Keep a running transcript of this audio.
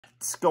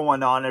What's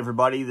going on,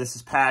 everybody? This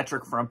is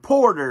Patrick from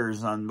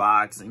Porter's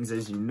Unboxings,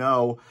 as you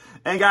know.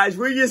 And guys,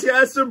 we just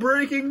got some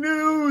breaking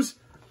news.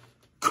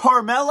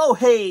 Carmelo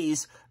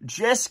Hayes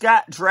just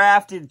got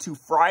drafted to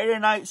Friday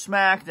Night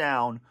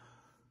SmackDown.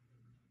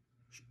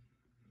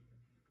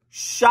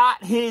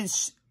 Shot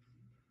his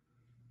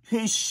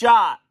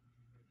shot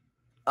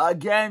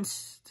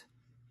against,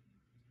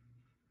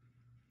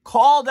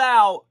 called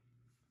out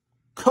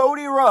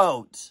Cody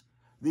Rhodes,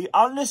 the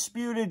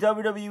undisputed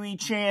WWE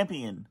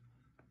champion.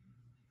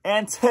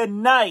 And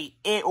tonight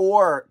it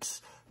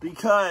works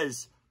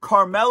because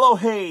Carmelo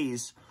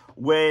Hayes,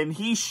 when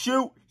he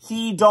shoot,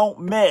 he don't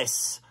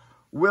miss,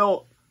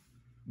 will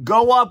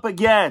go up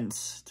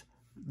against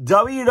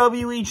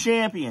WWE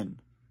champion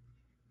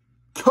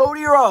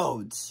Cody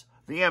Rhodes,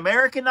 the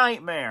American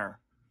Nightmare,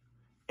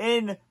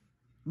 in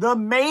the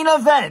main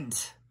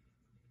event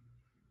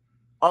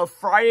of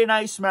Friday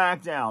Night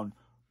SmackDown.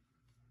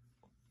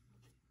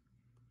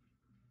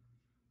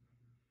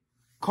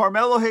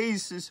 Carmelo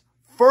Hayes'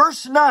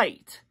 first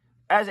night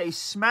as a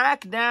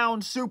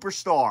SmackDown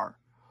superstar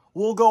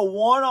will go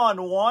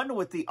one-on-one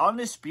with the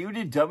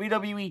undisputed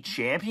WWE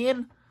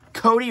champion,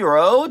 Cody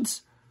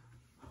Rhodes,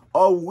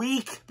 a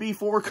week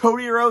before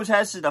Cody Rhodes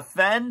has to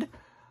defend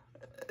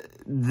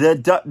the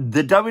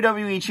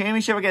WWE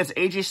Championship against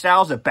AJ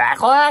Styles at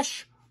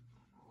Backlash?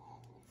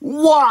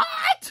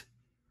 What?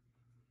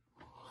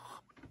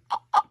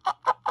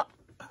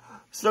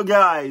 So,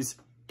 guys,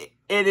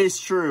 it is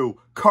true.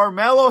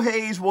 Carmelo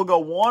Hayes will go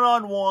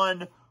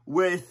one-on-one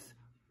with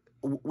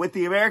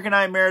the American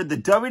Nightmare, the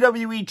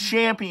WWE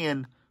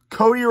Champion,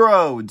 Cody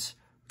Rhodes,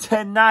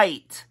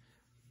 tonight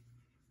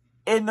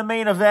in the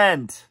main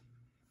event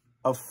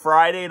of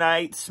Friday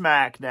Night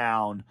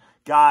SmackDown.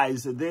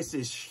 Guys, this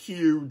is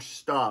huge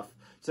stuff.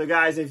 So,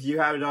 guys, if you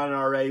haven't done it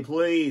already,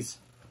 please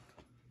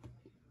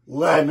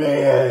let me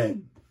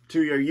in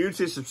to your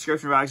YouTube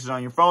subscription boxes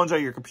on your phones,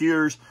 on your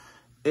computers,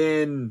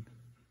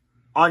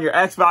 on your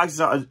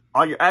Xboxes,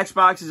 on your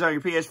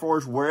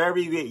PS4s, wherever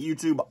you get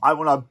YouTube. I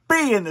want to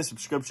be in the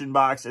subscription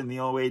box, and the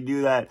only way to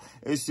do that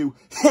is to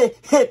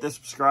hit the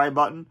subscribe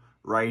button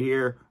right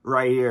here,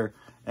 right here.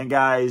 And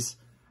guys,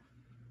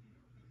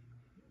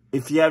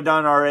 if you have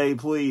done it already,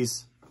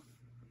 please,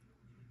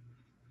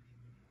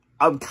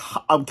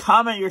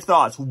 comment your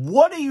thoughts.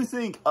 What do you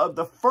think of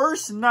the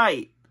first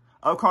night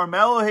of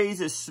Carmelo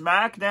Hayes'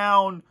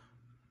 SmackDown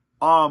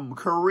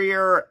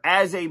career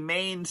as a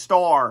main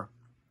star?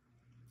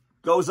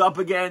 Goes up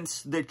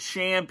against the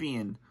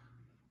champion,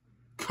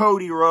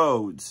 Cody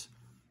Rhodes.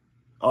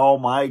 Oh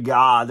my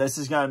God, this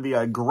is going to be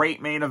a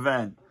great main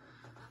event.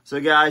 So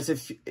guys,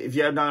 if you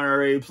haven't done it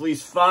already,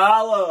 please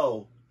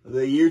follow the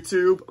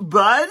YouTube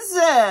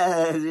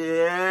button.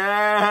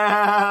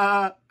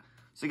 Yeah.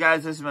 So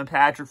guys, this has been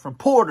Patrick from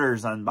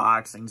Porter's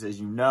Unboxings, as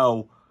you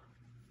know.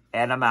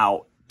 And I'm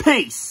out.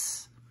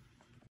 Peace.